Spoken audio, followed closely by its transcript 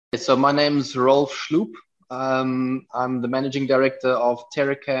So my name's Rolf Schloop. I'm the managing director of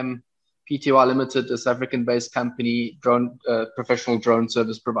Terracam Pty Limited, a South African-based company, professional drone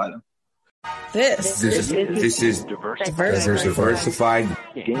service provider. This is Diversified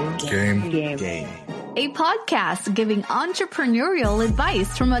Game. A podcast giving entrepreneurial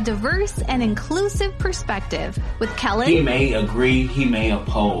advice from a diverse and inclusive perspective with Kellen. He may agree, he may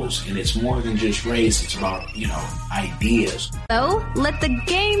oppose, and it's more than just race, it's about, ideas. So, let the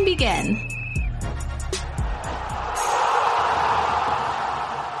game begin.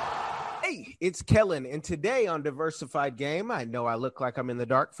 Hey, it's Kellen, and today on Diversified Game, I know I look like I'm in the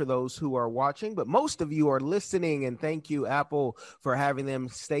dark for those who are watching, but most of you are listening, and thank you, Apple, for having them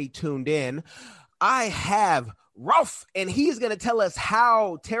stay tuned in. I have Rolf, and he's going to tell us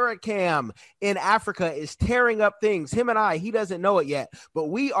how Terracam in Africa is tearing up things. Him and he doesn't know it yet, but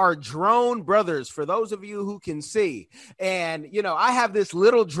we are drone brothers, for those of you who can see. And, I have this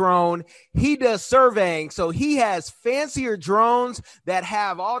little drone. He does surveying, so he has fancier drones that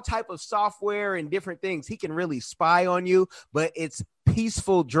have all type of software and different things. He can really spy on you, but it's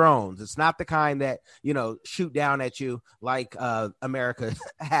peaceful drones. It's not the kind that, shoot down at you like America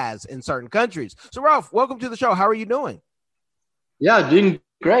has in certain countries. So, Rolf, welcome to the show. How are you doing? Yeah, doing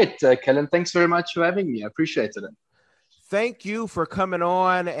great, Kellen. Thanks very much for having me. I appreciate it. Thank you for coming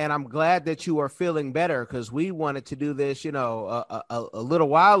on, and I'm glad that you are feeling better because we wanted to do this, a little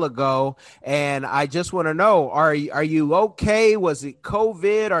while ago, and I just want to know, are you okay? Was it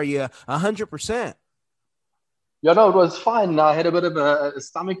COVID? Are you 100%? Yeah, no, it was fine. I had a bit of a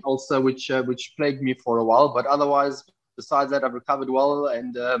stomach ulcer, which plagued me for a while. But otherwise, besides that, I've recovered well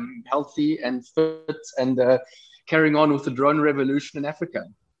and healthy and fit and carrying on with the drone revolution in Africa.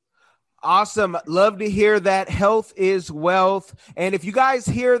 Awesome. Love to hear that. Health is wealth. And if you guys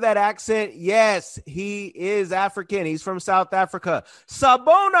hear that accent, yes, he is African. He's from South Africa.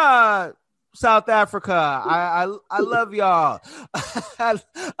 Sabona, South Africa. I love y'all.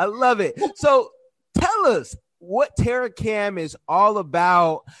 I love it. So tell us what Terracam is all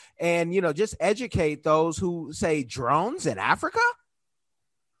about and, just educate those who say drones in Africa.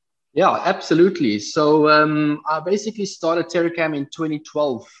 Yeah, absolutely. So I basically started Terracam in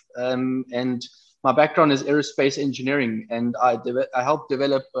 2012 and my background is aerospace engineering, and I helped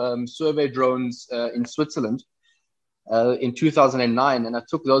develop survey drones in Switzerland in 2009. And I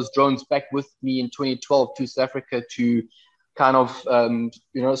took those drones back with me in 2012 to South Africa to kind of,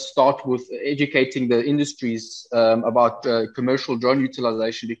 start with educating the industries about commercial drone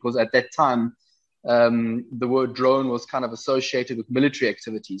utilization, because at that time, the word drone was kind of associated with military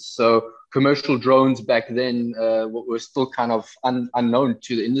activities. So commercial drones back then were still kind of unknown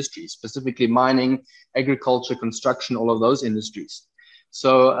to the industry, specifically mining, agriculture, construction, all of those industries.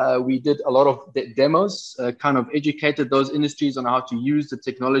 So we did a lot of demos, kind of educated those industries on how to use the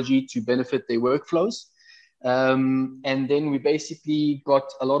technology to benefit their workflows. And then we basically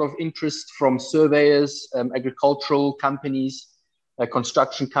got a lot of interest from surveyors, agricultural companies,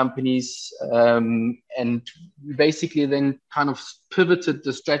 construction companies, and we basically then kind of pivoted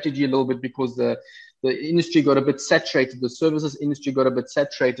the strategy a little bit because the industry got a bit saturated, the services industry got a bit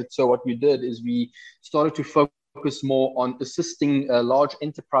saturated. So what we did is we started to focus more on assisting large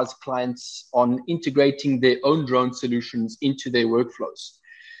enterprise clients on integrating their own drone solutions into their workflows.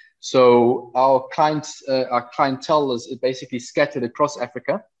 So our clientele is basically scattered across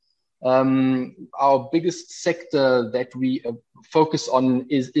Africa. Our biggest sector that we focus on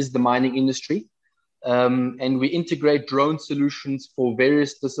is the mining industry. And we integrate drone solutions for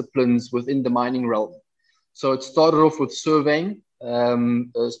various disciplines within the mining realm. So it started off with surveying,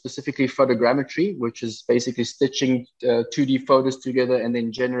 specifically photogrammetry, which is basically stitching 2D photos together and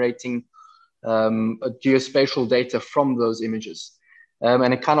then generating geospatial data from those images.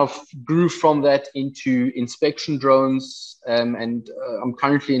 And it kind of grew from that into inspection drones. And I'm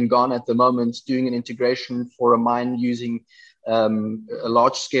currently in Ghana at the moment doing an integration for a mine using a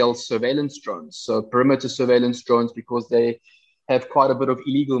large-scale surveillance drones. So perimeter surveillance drones, because they have quite a bit of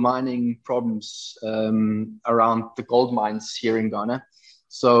illegal mining problems around the gold mines here in Ghana.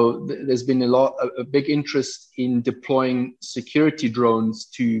 So there's been a big interest in deploying security drones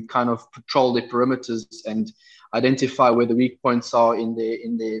to kind of patrol the perimeters and identify where the weak points are in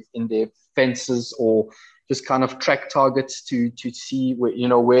their fences, or just kind of track targets to see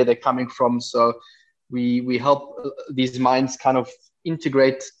where they're coming from. So we help these mines kind of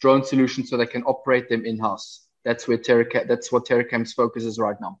integrate drone solutions so they can operate them in-house. That's what Terracam's focus is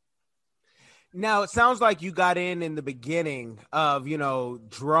right now. Now, it sounds like you got in the beginning of,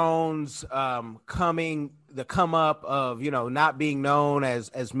 drones the come up of, not being known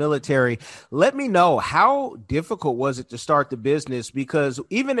as military. Let me know, how difficult was it to start the business? Because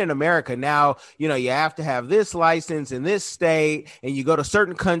even in America now, you have to have this license in this state, and you go to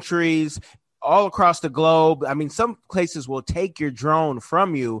certain countries all across the globe. I mean, some places will take your drone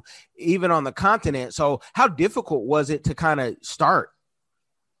from you, even on the continent. So how difficult was it to kind of start?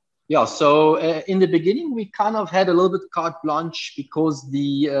 Yeah, so in the beginning, we kind of had a little bit carte blanche because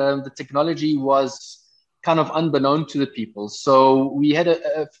the technology was kind of unbeknown to the people. So we had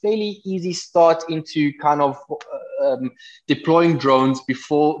a fairly easy start into kind of deploying drones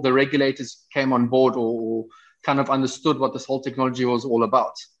before the regulators came on board or kind of understood what this whole technology was all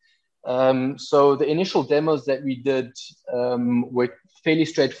about. So the initial demos that we did were fairly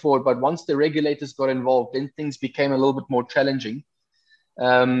straightforward, but once the regulators got involved, then things became a little bit more challenging.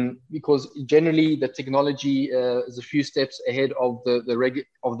 Because generally the technology is a few steps ahead of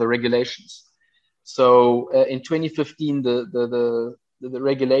the regulations. So in 2015, the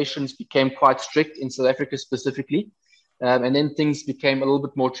regulations became quite strict in South Africa specifically, and then things became a little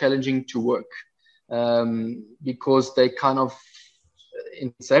bit more challenging to work because they kind of,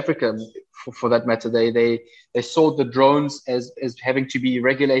 in South Africa, for that matter, they saw the drones as having to be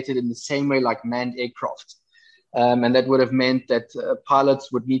regulated in the same way like manned aircraft. And that would have meant that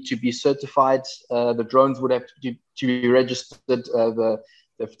pilots would need to be certified. The drones would have to be registered.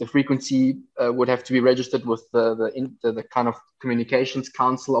 The frequency would have to be registered with the kind of communications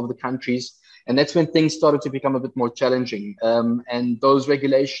council of the countries. And that's when things started to become a bit more challenging. And those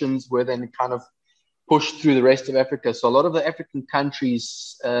regulations were then kind of pushed through the rest of Africa. So a lot of the African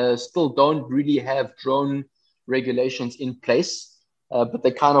countries still don't really have drone regulations in place, but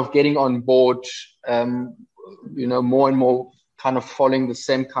they're kind of getting on board more and more kind of following the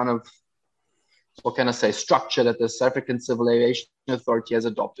same kind of, what can I say, structure that the South African Civil Aviation Authority has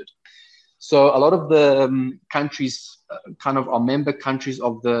adopted. So a lot of the countries kind of are member countries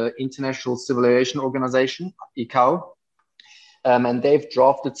of the International Civil Aviation Organization, ICAO, and they've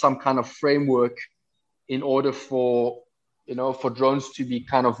drafted some kind of framework in order for drones to be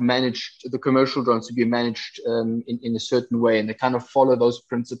kind of managed, the commercial drones to be managed in a certain way, and they kind of follow those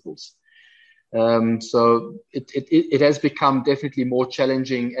principles. So it has become definitely more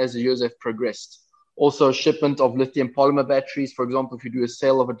challenging as the years have progressed. Also, shipment of lithium polymer batteries, for example, if you do a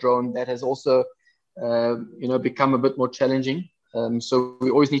sale of a drone, that has also, become a bit more challenging. So we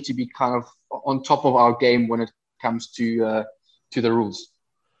always need to be kind of on top of our game when it comes to the rules.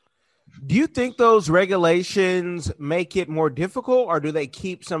 Do you think those regulations make it more difficult, or do they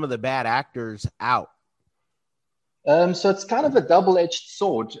keep some of the bad actors out? So it's kind of a double-edged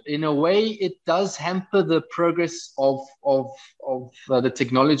sword. In a way, it does hamper the progress of the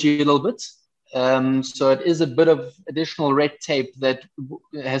technology a little bit. So it is a bit of additional red tape that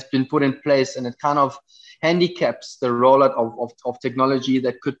has been put in place, and it kind of handicaps the rollout of technology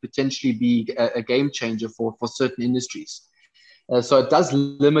that could potentially be a game changer for certain industries. So it does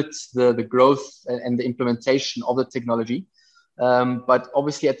limit the growth and the implementation of the technology. But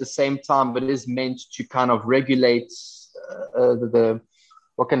obviously at the same time, it is meant to kind of regulate the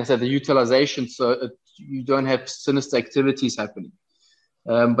utilization, so you don't have sinister activities happening.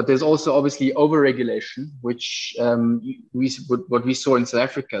 But there's also obviously over-regulation, which what we saw in South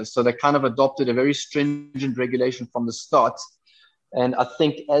Africa. So they kind of adopted a very stringent regulation from the start. And I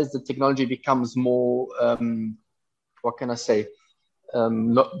think as the technology becomes more,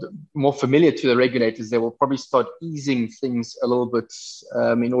 more familiar to the regulators, they will probably start easing things a little bit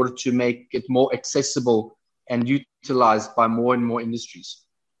in order to make it more accessible and utilized by more and more industries,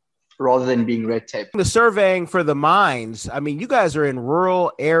 rather than being red tape. The surveying for the mines, I mean, you guys are in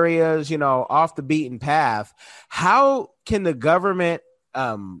rural areas, off the beaten path. How can the government,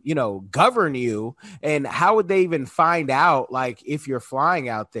 govern you? And how would they even find out, like, if you're flying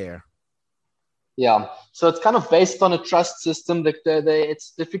out there? Yeah, so it's kind of based on a trust system that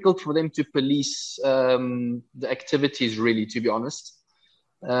it's difficult for them to police the activities, really, to be honest.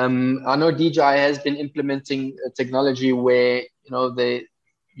 I know DJI has been implementing a technology where,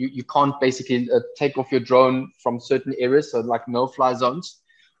 you can't basically take off your drone from certain areas, so like no-fly zones.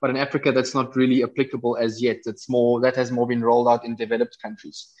 But in Africa, that's not really applicable as yet. That has more been rolled out in developed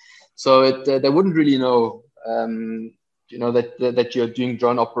countries. So they wouldn't really know, that you're doing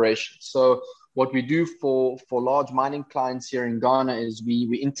drone operations. So what we do for large mining clients here in Ghana is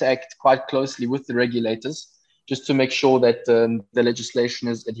we interact quite closely with the regulators just to make sure that the legislation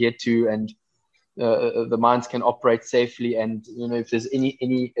is adhered to and the mines can operate safely. And, if there's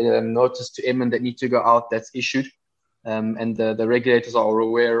any notice to airmen that need to go out, that's issued. And the regulators are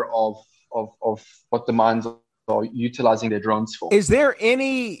aware of of what the mines are utilizing their drones for. Is there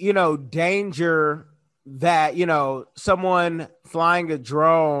any, danger that, someone flying a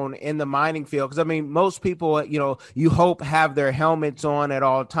drone in the mining field? Because, I mean, most people, you hope have their helmets on at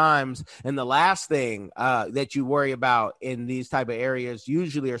all times. And the last thing that you worry about in these type of areas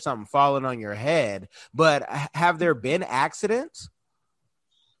usually are something falling on your head. But have there been accidents?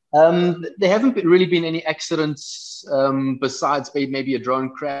 There haven't really been any accidents besides maybe a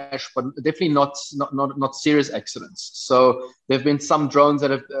drone crash, but definitely not serious accidents. So there have been some drones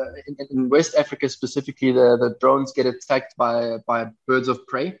that have in West Africa specifically, the drones get attacked by birds of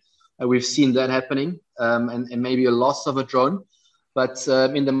prey. We've seen that happening, and maybe a loss of a drone. But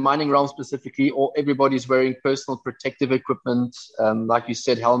in the mining realm specifically, everybody's wearing personal protective equipment, like you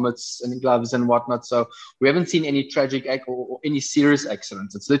said, helmets and gloves and whatnot. So we haven't seen any tragic or any serious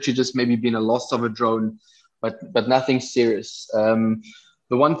accidents. It's literally just maybe been a loss of a drone, but nothing serious.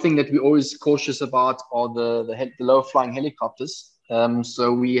 The one thing that we're always cautious about are the low flying helicopters.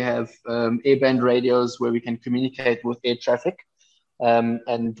 So we have airband radios where we can communicate with air traffic.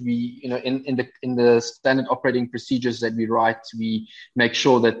 And we, in the standard operating procedures that we write, we make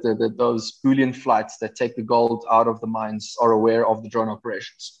sure that those bullion flights that take the gold out of the mines are aware of the drone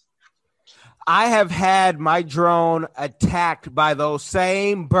operations. I have had my drone attacked by those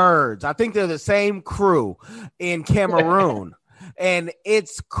same birds. I think they're the same crew in Cameroon. And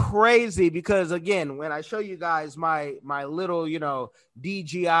it's crazy because, again, when I show you guys my little,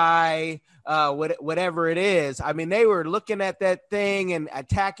 DJI, whatever it is, I mean, they were looking at that thing and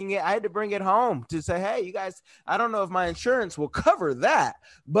attacking it. I had to bring it home to say, hey, you guys, I don't know if my insurance will cover that.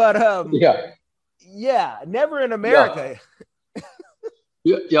 But, never in America.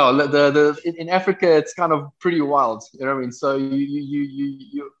 In Africa, it's kind of pretty wild. You know what I mean? So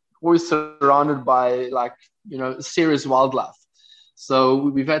you're always surrounded by serious wildlife. So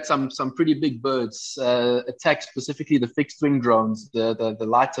we've had some pretty big birds attack specifically the fixed wing drones, the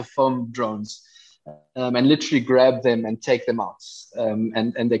lighter foam drones, and literally grab them and take them out.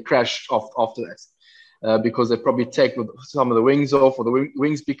 And they crash off after that because they probably take some of the wings off, or the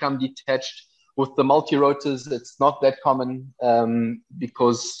wings become detached. With the multi-rotors, it's not that common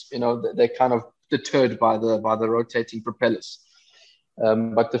because they're kind of deterred by the rotating propellers.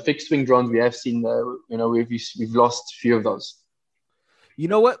 But the fixed wing drones we have seen, we've lost a few of those. You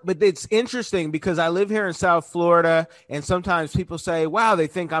know what? But it's interesting because I live here in South Florida, and sometimes people say, wow, they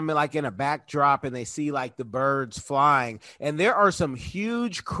think I'm in a backdrop and they see the birds flying. And there are some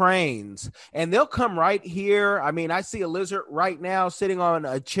huge cranes and they'll come right here. I mean, I see a lizard right now sitting on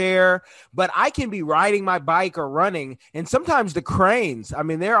a chair, but I can be riding my bike or running. And sometimes the cranes, I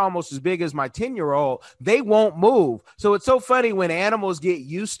mean, they're almost as big as my 10-year-old. They won't move. So it's so funny when animals get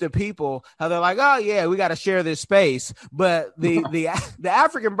used to people, how they're like, oh yeah, we got to share this space. But the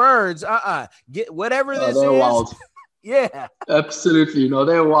African birds, get whatever this is. Wild. Yeah, absolutely. No,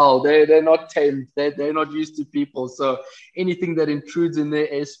 they're wild. They're not tamed. They're not used to people. So anything that intrudes in their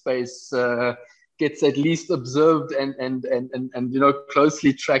airspace gets at least observed and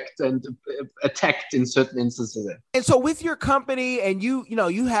closely tracked and attacked in certain instances. And so with your company, and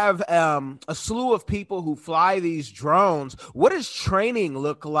you have a slew of people who fly these drones, what does training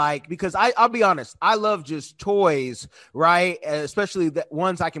look like? Because I'll be honest, I love just toys, right? Especially the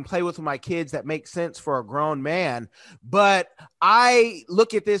ones I can play with my kids that make sense for a grown man. But I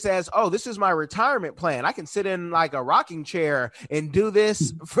look at this as, this is my retirement plan. I can sit in a rocking chair and do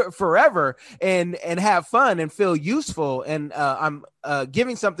this forever and have fun and feel useful. And I'm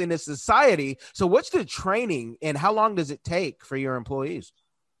giving something to society. So what's the training and how long does it take for your employees?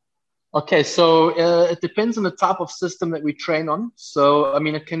 Okay, so it depends on the type of system that we train on. So, I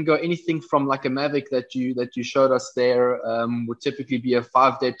mean, it can go anything from a Mavic that you showed us there, would typically be a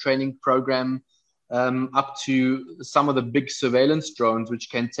 5-day training program, up to some of the big surveillance drones, which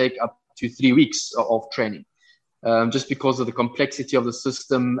can take up to 3 weeks of training. Just because of the complexity of the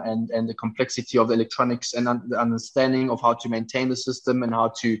system and the complexity of the electronics and the understanding of how to maintain the system and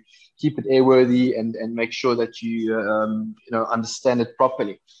how to keep it airworthy and make sure that you understand it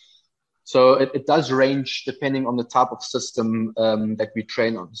properly. So it does range depending on the type of system that we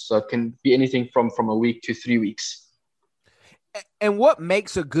train on. So it can be anything from a week to 3 weeks. And what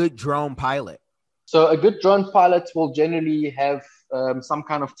makes a good drone pilot? So a good drone pilot will generally have some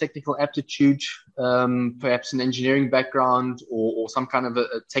kind of technical aptitude, perhaps an engineering background or some kind of a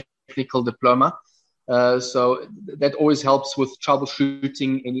technical diploma. So that always helps with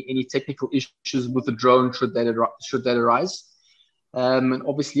troubleshooting any technical issues with the drone should that arise. And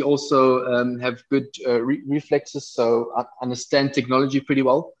obviously also have good reflexes, so understand technology pretty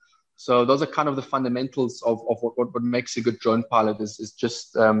well. So those are kind of the fundamentals of what makes a good drone pilot is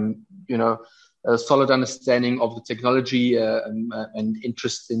just, a solid understanding of the technology and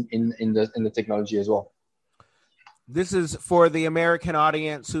interest in the technology as well. This is for the American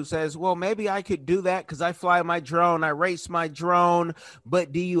audience who says, well, maybe I could do that because I fly my drone, I race my drone.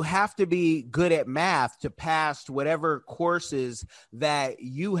 But do you have to be good at math to pass whatever courses that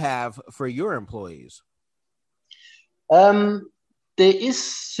you have for your employees? There is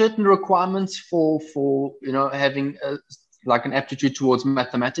certain requirements for having like an aptitude towards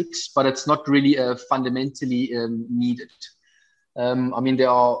mathematics, but it's not really fundamentally needed.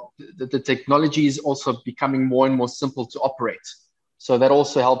 The technology is also becoming more and more simple to operate. So that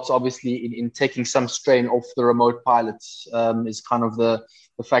also helps, obviously, in taking some strain off the remote pilots, is kind of the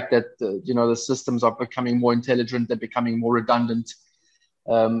fact that, the systems are becoming more intelligent, they're becoming more redundant,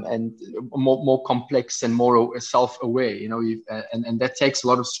 and more complex and more self-aware, and that takes a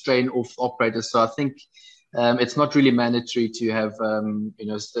lot of strain off operators. So I think it's not really mandatory to have,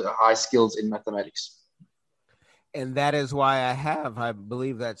 high skills in mathematics. And that is why I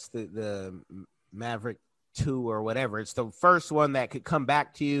believe that's the Maverick 2 or whatever. It's the first one that could come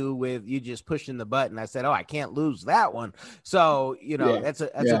back to you with you just pushing the button. I said, I can't lose that one. So, that's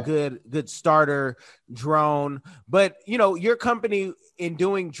a good starter drone. But, your company in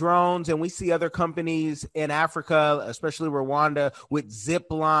doing drones, and we see other companies in Africa, especially Rwanda, with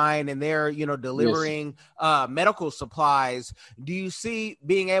Zipline, and they're, delivering medical supplies. Do you see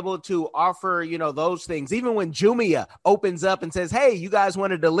being able to offer, those things, even when Jumia opens up and says, hey, you guys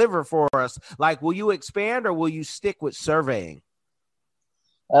want to deliver for us? Like, will you expand or will you stick with surveying?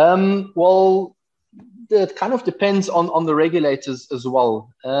 Well, it kind of depends on the regulators as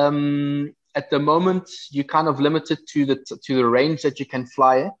well. At the moment, you're kind of limited to the range that you can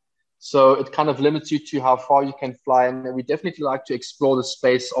fly. So it kind of limits you to how far you can fly. And we definitely like to explore the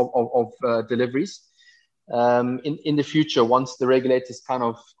space of deliveries in the future, once the regulators kind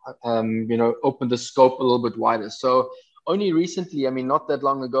of, open the scope a little bit wider. So only recently, not that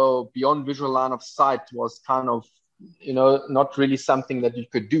long ago, beyond visual line of sight was kind of, not really something that you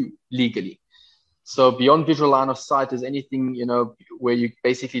could do legally. So beyond visual line of sight is anything, where you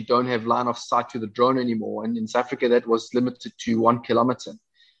basically don't have line of sight to the drone anymore. And in South Africa, that was limited to 1 kilometer.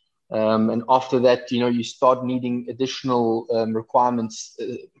 And after that, you start needing additional requirements,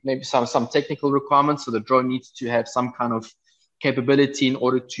 maybe some technical requirements. So the drone needs to have some kind of capability in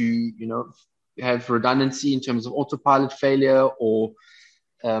order to, have redundancy in terms of autopilot failure or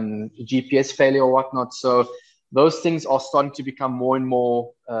GPS failure or whatnot. So those things are starting to become more and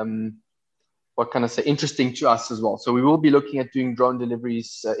more, interesting to us as well. So we will be looking at doing drone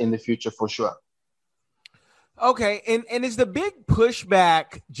deliveries in the future for sure. Okay. And is the big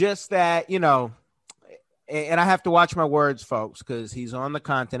pushback just that, and I have to watch my words, folks, because he's on the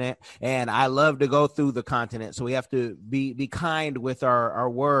continent and I love to go through the continent. So we have to be kind with our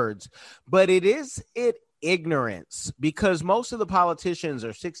words, but it ignorance, because most of the politicians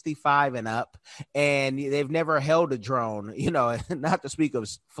are 65 and up and they've never held a drone, not to speak of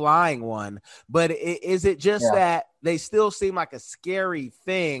flying one. But is it just that they still seem like a scary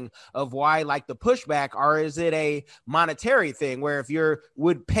thing of why, like, the pushback, or is it a monetary thing where if you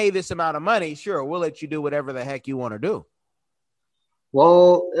would pay this amount of money, sure, we'll let you do whatever the heck you want to do?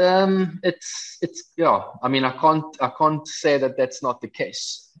 Well, it's I can't say that that's not the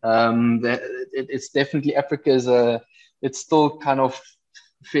case. It's definitely Africa it's still kind of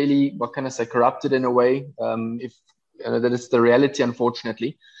fairly, corrupted in a way. If that is the reality,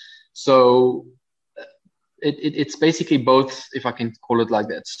 unfortunately. So it's basically both, if I can call it like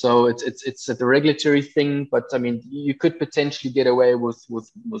that. So it's a regulatory thing, but you could potentially get away with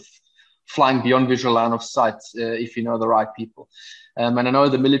flying beyond visual line of sight if you know the right people. And I know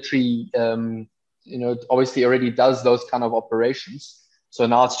the military, obviously already does those kind of operations. So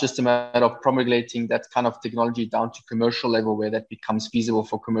now it's just a matter of promulgating that kind of technology down to commercial level where that becomes feasible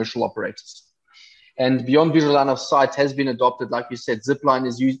for commercial operators. And beyond visual line of sight has been adopted. Like you said, Zipline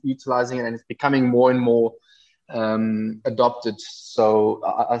is utilizing it and it's becoming more and more adopted. So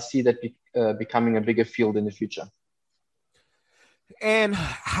I see that becoming a bigger field in the future. And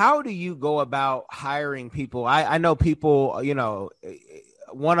how do you go about hiring people? I know people,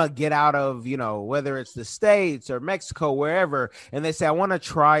 want to get out of, whether it's the States or Mexico, wherever, and they say, I want to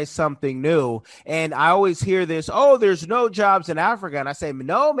try something new. And I always hear this, there's no jobs in Africa. And I say,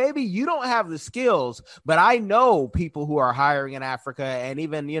 no, maybe you don't have the skills, but I know people who are hiring in Africa, and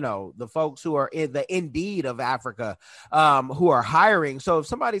even, the folks who are in the Indeed of Africa, who are hiring. So if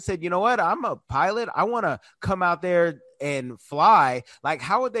somebody said, you know what, I'm a pilot, I want to come out there and fly, like,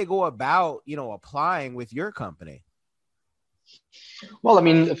 how would they go about, applying with your company? Well, I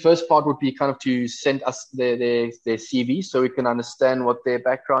mean, the first part would be kind of to send us their CV so we can understand what their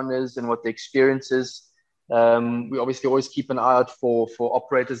background is and what their experience is. We obviously always keep an eye out for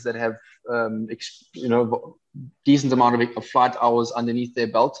operators that have, decent amount of flight hours underneath their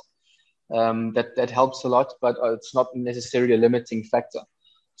belt. That helps a lot, but it's not necessarily a limiting factor.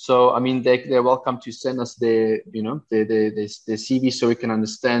 So, I mean, they're welcome to send us their CV so we can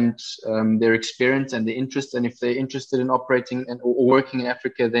understand their experience and their interest. And if they're interested in operating or working in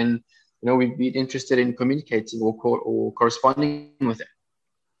Africa, then, we'd be interested in communicating or corresponding with them.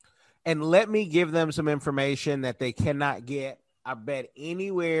 And let me give them some information that they cannot get, I bet,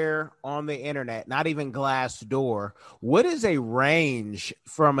 anywhere on the internet, not even Glassdoor. What is a range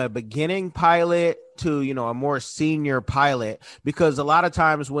from a beginning pilot to, a more senior pilot? Because a lot of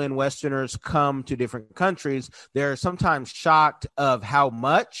times when Westerners come to different countries, they're sometimes shocked of how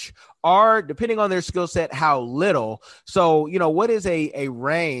much, or depending on their skill set, how little. So, what is a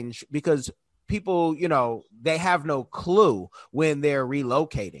range? Because people, they have no clue when they're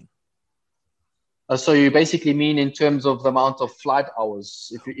relocating. So you basically mean in terms of the amount of flight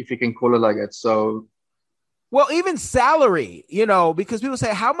hours, if you can call it like that. So, well, even salary, because people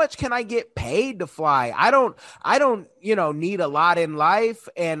say, how much can I get paid to fly? I don't, need a lot in life,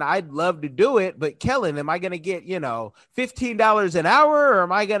 and I'd love to do it. But Kellen, am I going to get, $15 an hour, or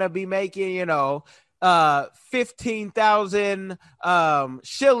am I going to be making, 15,000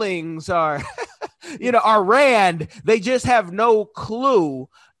 shillings or, or rand? They just have no clue.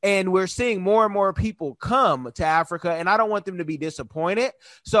 And we're seeing more and more people come to Africa, and I don't want them to be disappointed.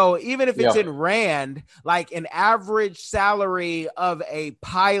 So even if it's in rand, like an average salary of a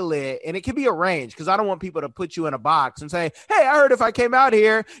pilot, and it can be a range, because I don't want people to put you in a box and say, hey, I heard if I came out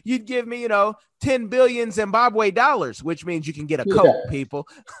here, you'd give me, 10 billion Zimbabwe dollars, which means you can get a Coke, people.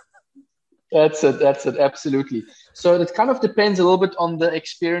 That's it. Absolutely. So it kind of depends a little bit on the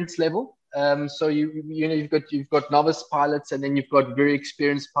experience level. So you've got novice pilots, and then you've got very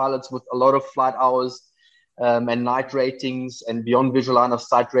experienced pilots with a lot of flight hours and night ratings and beyond visual line of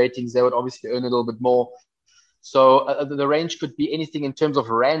sight ratings. They would obviously earn a little bit more. So the range could be anything in terms of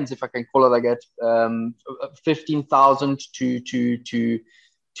rands, if I can call it like that, 15,000 to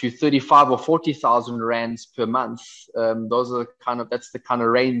 35 or 40,000 rands per month. That's the kind of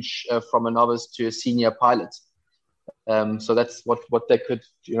range from a novice to a senior pilot. So that's what they could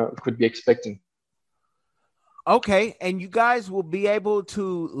be expecting. Okay, and you guys will be able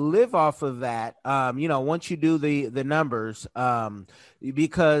to live off of that, once you do the numbers,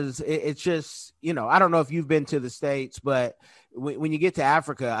 because it's just, I don't know if you've been to the States, but when you get to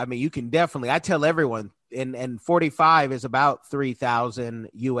Africa, I mean, you can definitely, I tell everyone, and 45 is about 3,000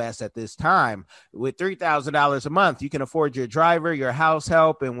 US at this time. With $3,000 a month, you can afford your driver, your house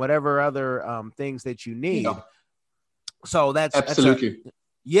help, and whatever other things that you need. Yeah. So that's absolutely.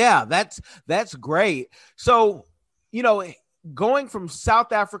 That's great. So, going from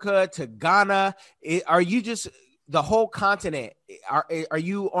South Africa to Ghana, are you just the whole continent? Are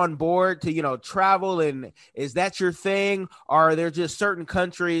you on board to, travel, and is that your thing? Or are there just certain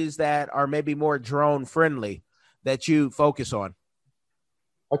countries that are maybe more drone friendly that you focus on?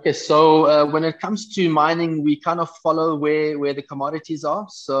 Okay, so when it comes to mining, we kind of follow where the commodities are.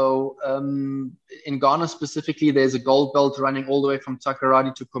 So in Ghana specifically, there's a gold belt running all the way from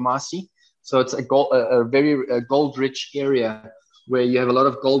Takoradi to Kumasi. So it's a very gold-rich area where you have a lot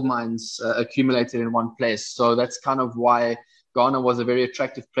of gold mines accumulated in one place. So that's kind of why Ghana was a very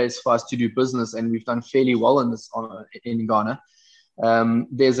attractive place for us to do business, and we've done fairly well in Ghana.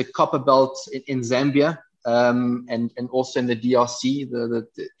 There's a copper belt in Zambia. And also in the DRC, the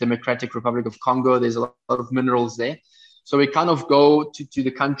Democratic Republic of Congo, there's a lot of minerals there. So we kind of go to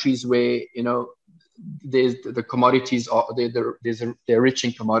the countries where, there's the commodities are, they're rich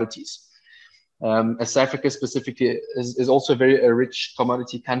in commodities. South Africa specifically is also a rich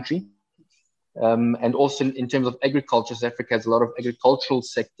commodity country. And also in terms of agriculture, South Africa has a lot of agricultural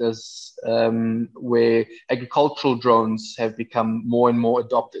sectors where agricultural drones have become more and more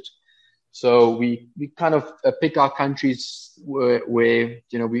adopted. So we kind of pick our countries where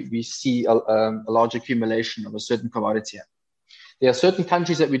we see a large accumulation of a certain commodity. There are certain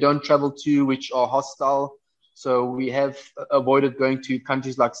countries that we don't travel to which are hostile. So we have avoided going to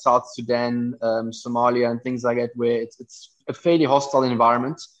countries like South Sudan, Somalia, and things like that, where it's a fairly hostile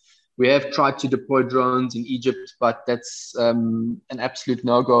environment. We have tried to deploy drones in Egypt, but that's an absolute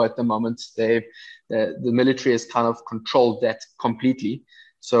no-go at the moment. The military has kind of controlled that completely.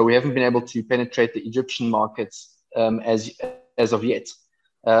 So we haven't been able to penetrate the Egyptian markets as of yet.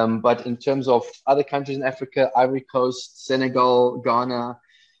 But in terms of other countries in Africa, Ivory Coast, Senegal, Ghana,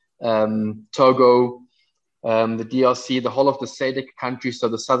 Togo, The DRC, the whole of the SADC countries, so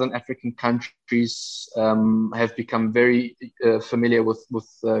the Southern African countries, have become very familiar with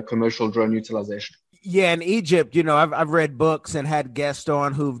commercial drone utilization. Yeah, in Egypt, I've read books and had guests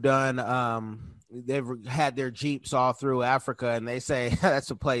on who've done. They've had their Jeeps all through Africa, and they say that's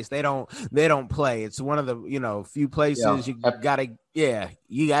a place they don't play. It's one of the few places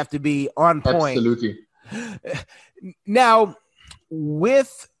you have to be on point. Absolutely. Now,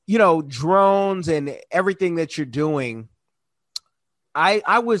 with drones and everything that you're doing,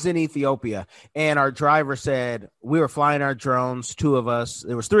 I was in Ethiopia, and our driver said we were flying our drones. Two of us,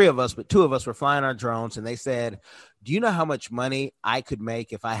 there was three of us, but two of us were flying our drones, and they said, do you know how much money I could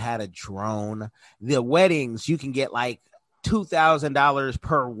make if I had a drone? The weddings, you can get like $2,000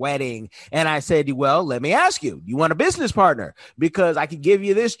 per wedding. And I said, well, let me ask you, you want a business partner? Because I could give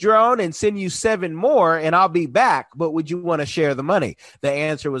you this drone and send you 7 more and I'll be back. But would you want to share the money? The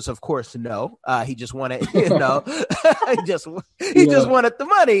answer was, of course, no. He just wanted, he just wanted the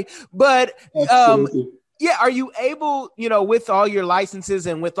money. But are you able, with all your licenses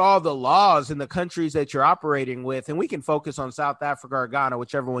and with all the laws in the countries that you're operating with, and we can focus on South Africa or Ghana,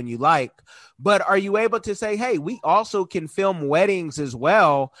 whichever one you like, but are you able to say, hey, we also can film weddings as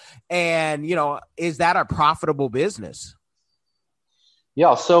well? And, is that a profitable business?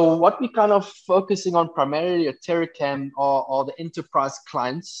 Yeah. So what we're kind of focusing on primarily at TerraCam are the enterprise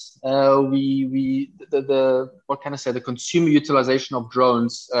clients. The consumer utilization of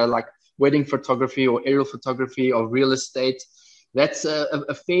drones, like wedding photography or aerial photography or real estate. That's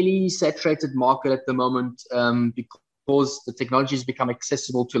a fairly saturated market at the moment because the technology has become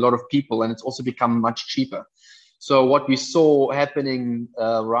accessible to a lot of people and it's also become much cheaper. So what we saw happening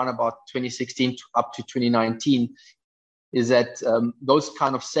around about 2016 up to 2019 is that those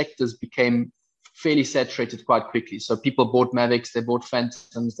kind of sectors became fairly saturated quite quickly. So people bought Mavics, they bought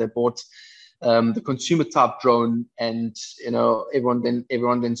Phantoms, they bought the consumer type drone, and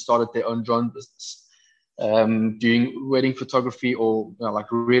everyone then started their own drone business, doing wedding photography or like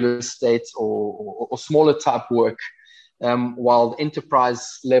real estate or smaller type work, while the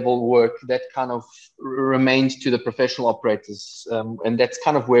enterprise level work that kind of remained to the professional operators, and that's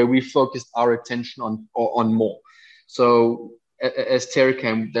kind of where we focused our attention on more. So as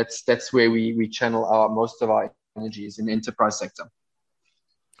TerraCam, that's where we channel most of our energies in the enterprise sector.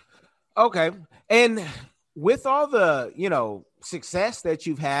 Okay. And with all the, success that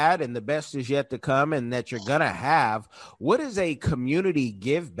you've had and the best is yet to come and that you're going to have, what is a community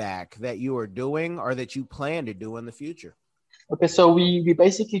give back that you are doing or that you plan to do in the future? Okay. So we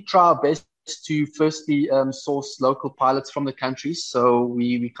basically try our best to firstly source local pilots from the countries. So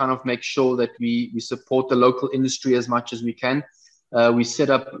we kind of make sure that we support the local industry as much as we can. We set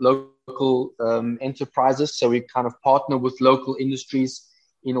up local enterprises. So we kind of partner with local industries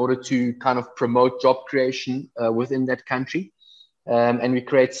in order to kind of promote job creation within that country. And we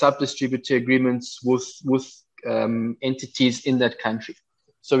create sub-distributor agreements with entities in that country.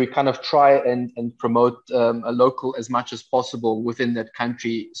 So we kind of try and promote a local as much as possible within that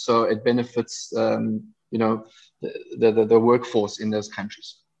country, so it benefits, the workforce in those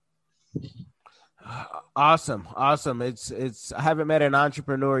countries. Awesome. It's I haven't met an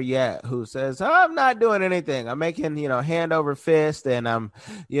entrepreneur yet who says, I'm not doing anything. I'm making, hand over fist and I'm,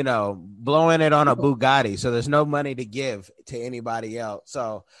 blowing it on a Bugatti. So there's no money to give to anybody else.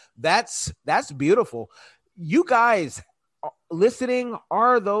 So that's beautiful. You guys listening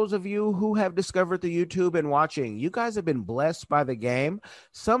are those of you who have discovered the YouTube and watching. You guys have been blessed by the game.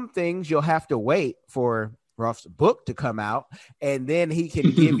 Some things you'll have to wait for Ruff's book to come out, and then he can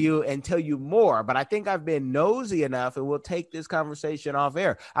give you and tell you more. But I think I've been nosy enough, and we'll take this conversation off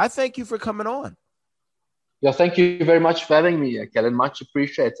air. I thank you for coming on. Yeah, thank you very much for having me, Kellen. Much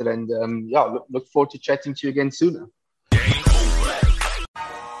appreciated. And look forward to chatting to you again sooner.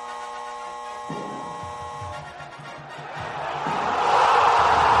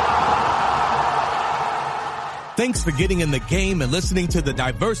 Thanks for getting in the game and listening to the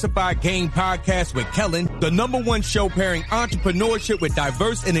Diversified Game Podcast with Kellen, the #1 show pairing entrepreneurship with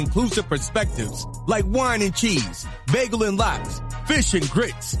diverse and inclusive perspectives like wine and cheese, bagel and lox, fish and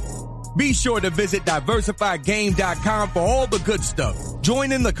grits. Be sure to visit diversifiedgame.com for all the good stuff.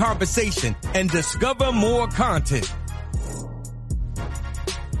 Join in the conversation and discover more content.